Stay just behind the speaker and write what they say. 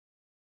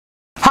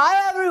Hi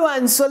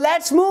everyone, so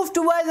let's move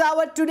towards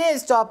our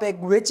today's topic,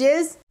 which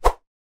is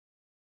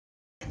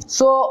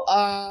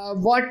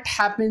what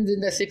happens in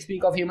the 6th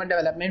week of human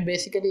development.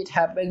 Basically it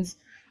happens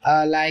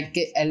like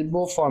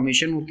elbow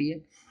formation होती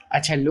है.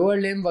 अच्छा, lower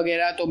limb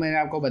वगैरह तो मैंने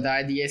आपको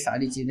बता दी है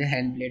सारी चीज़ें,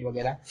 हैंड प्लेट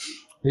वगैरह.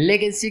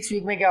 लेकिन 6th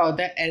वीक में क्या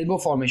होता है, एल्बो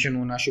फॉर्मेशन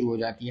होना शुरू हो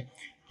जाती है.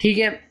 ठीक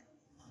है,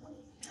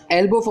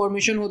 एल्बो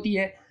फॉर्मेशन होती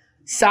है,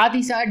 साथ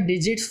ही साथ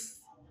डिजिट्स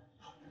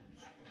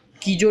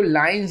की जो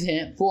लाइंस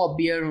हैं वो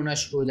अपीयर होना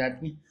शुरू हो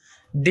जाती हैं.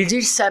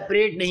 डिजिट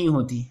सेपरेट नहीं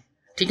होती.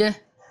 ठीक है,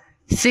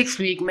 6th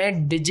वीक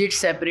में डिजिट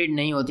सेपरेट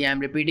नहीं होती. I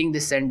am repeating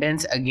this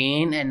sentence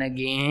again and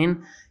again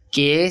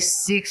के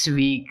 6th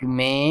वीक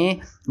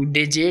में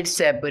डिजिट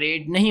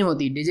सेपरेट नहीं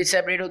होती. डिजिट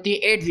सेपरेट होती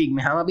है 8th वीक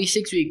में. हम अभी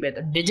 6th वीक पे,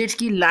 तो डिजिट्स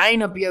की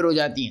लाइन अपीयर हो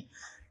जाती हैं.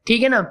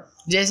 ठीक है ना,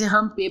 जैसे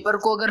हम पेपर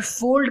को अगर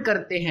फोल्ड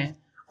करते हैं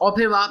और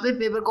फिर वहाँ पे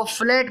पेपर को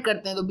फ्लैट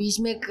करते हैं तो बीच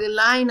में एक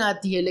लाइन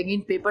आती है, लेकिन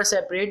पेपर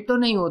सेपरेट तो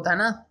नहीं होता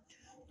ना.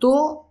 तो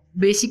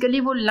बेसिकली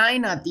वो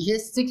लाइन आती है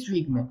 6th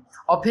वीक में,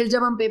 और फिर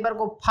जब हम पेपर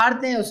को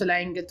फाड़ते हैं उस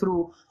लाइन के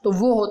थ्रू तो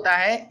वो होता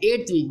है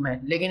 8th वीक में.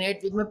 लेकिन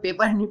 8th वीक में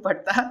पेपर नहीं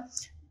फटता,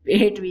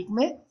 8th वीक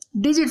में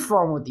डिजिट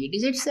फॉर्म होती है,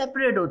 डिजिट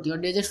सेपरेट होती है.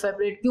 और डिजिट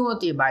सेपरेट क्यों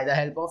होती है?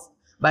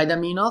 By the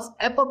mean of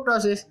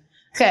apoptosis.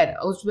 खैर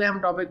उस पर हम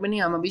टॉपिक में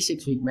नहीं, हम अभी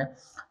 6th वीक में.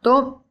 तो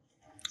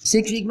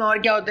 6th वीक में और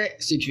क्या होता है?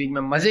 6th वीक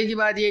में मजे की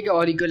बात यह है कि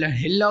ऑरिकुलर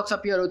हिल लॉक्स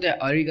अपीयर होते हैं.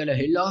 ऑरिकुलर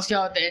हिल लॉक्स क्या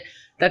होते हैं?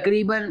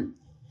 तकरीबन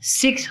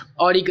 6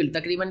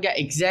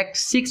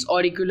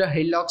 auricular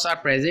hill locks are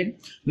present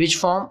which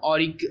form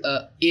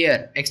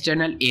air,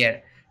 external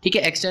air. ठीक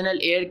है, एक्सटर्नल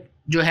एयर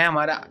जो है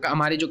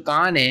हमारे जो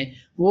कान है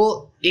वो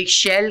एक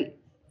शेल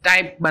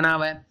टाइप बना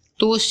हुआ है,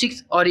 तो वो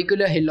 6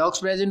 ऑरिकुलर हिल लॉक्स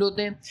प्रेजेंट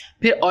होते हैं.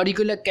 फिर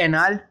ऑरिकुलर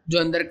कैनाल जो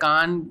अंदर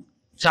कान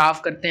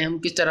साफ करते हैं. हम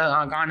किस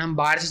तरह कान हम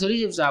बाहर से थोड़ी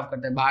सिर्फ साफ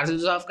करते हैं, बाहर से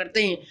तो साफ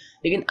करते हैं,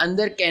 लेकिन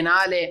अंदर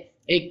कैनाल है,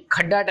 एक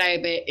खड्डा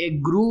टाइप है,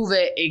 एक ग्रूव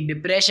है, एक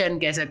डिप्रेशन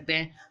कह सकते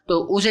हैं, तो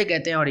उसे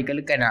कहते हैं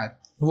ऑरिकुलर कैनाल.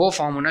 वो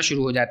फॉर्म होना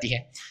शुरू हो जाती है.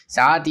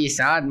 साथ ही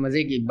साथ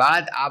मज़े की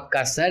बात,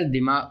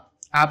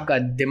 आपका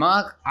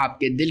दिमाग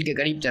आपके दिल के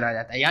करीब चला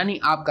जाता है, यानी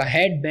आपका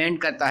हेड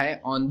बेंड करता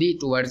है on the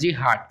towards the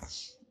heart.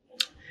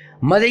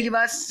 मज़े की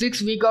बात,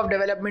 6th वीक ऑफ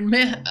डेवलपमेंट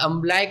में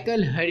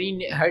अम्बिलिकल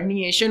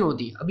हर्निएशन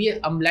होती है. अब ये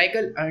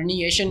अम्बिलिकल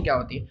हर्निएशन क्या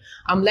होती है?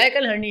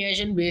 अम्बिलिकल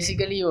हर्निएशन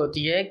बेसिकली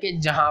होती है कि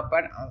जहाँ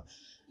पर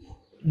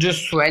जो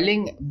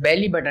स्वेलिंग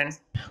बेली बटन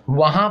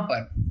वहाँ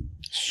पर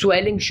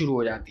स्वेलिंग शुरू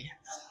हो जाती है.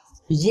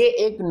 ये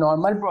एक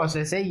नॉर्मल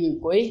प्रोसेस है, ये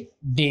कोई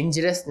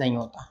डेंजरस नहीं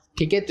होता.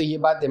 ठीक है, तो ये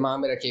बात दिमाग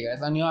में रखिएगा,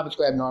 ऐसा नहीं हो आप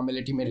इसको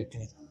एबनॉर्मेलिटी में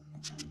रखें.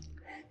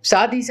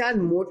 साथ ही साथ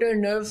मोटर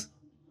नर्व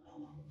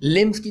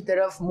लिम्स की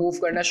तरफ मूव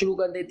करना शुरू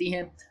कर देती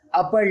हैं.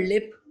 अपर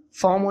लिप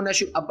फॉर्म होना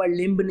शुरू, अपर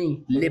लिम्ब नहीं,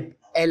 lip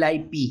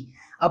LIP,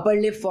 upper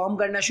lip form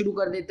करना शुरू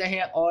कर देते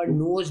हैं, और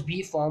नोज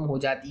भी फॉर्म हो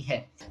जाती है.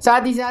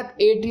 साथ ही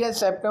साथ एट्रियल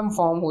सेप्टम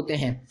फॉर्म होते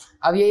हैं.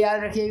 अब ये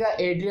याद रखिएगा,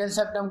 एट्रियल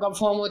सेप्टम कब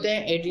फॉर्म होते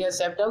हैं? एट्रियल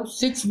सेप्टम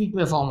 6th वीक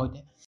में फॉर्म होते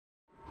हैं.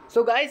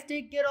 So guys,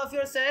 take care of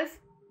yourself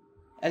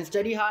and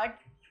study hard,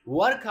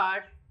 work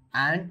hard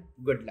and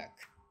good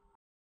luck.